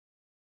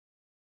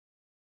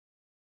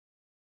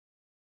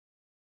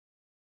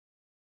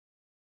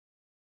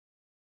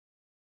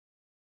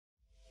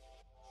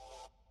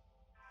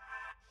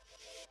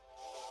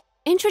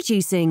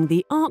Introducing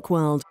the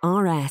ArcWorld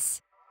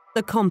RS,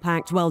 the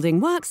compact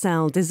welding work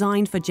cell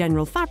designed for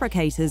general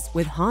fabricators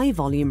with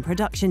high-volume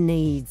production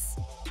needs.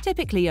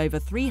 Typically over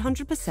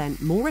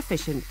 300% more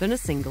efficient than a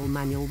single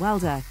manual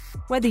welder.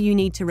 Whether you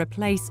need to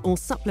replace or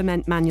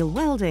supplement manual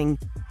welding,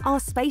 our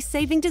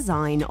space-saving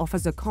design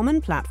offers a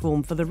common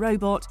platform for the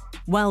robot,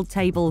 weld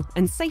table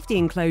and safety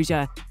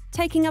enclosure,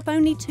 taking up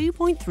only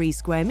 2.3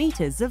 square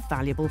meters of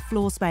valuable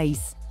floor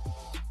space.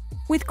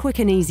 With quick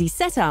and easy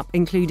setup,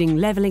 including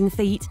leveling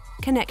feet,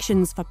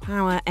 connections for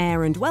power,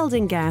 air and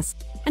welding gas,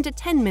 and a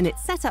 10-minute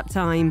setup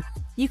time,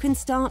 you can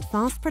start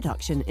fast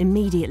production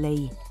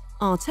immediately.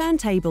 Our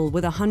turntable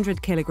with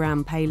 100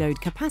 kilogram payload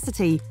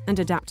capacity and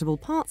adaptable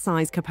part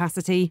size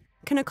capacity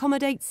can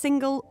accommodate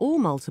single or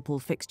multiple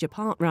fixture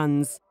part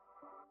runs.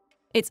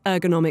 Its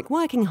ergonomic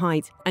working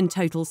height and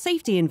total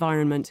safety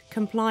environment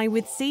comply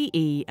with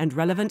CE and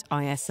relevant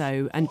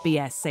ISO and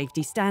BS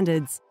safety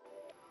standards.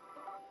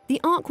 The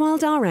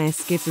ArcWorld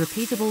RS gives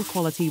repeatable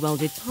quality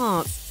welded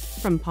parts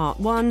from Part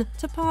 1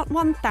 to Part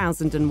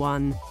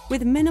 1001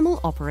 with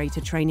minimal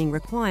operator training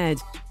required.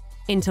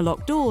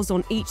 Interlock doors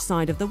on each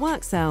side of the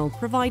work cell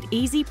provide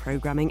easy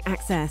programming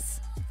access.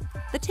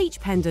 The Teach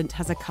pendant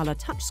has a colour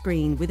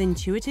touchscreen with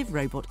intuitive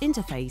robot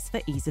interface for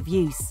ease of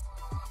use.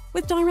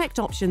 With direct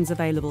options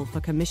available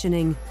for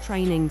commissioning,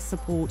 training,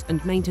 support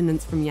and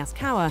maintenance from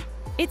Yaskawa,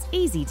 it's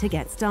easy to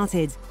get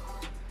started.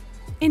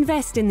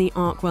 Invest in the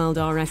ArcWorld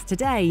RS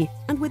today,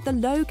 and with the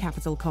low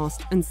capital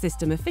cost and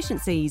system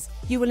efficiencies,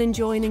 you will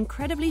enjoy an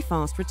incredibly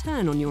fast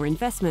return on your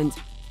investment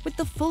with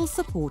the full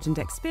support and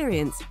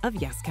experience of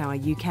Yaskawa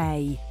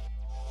UK.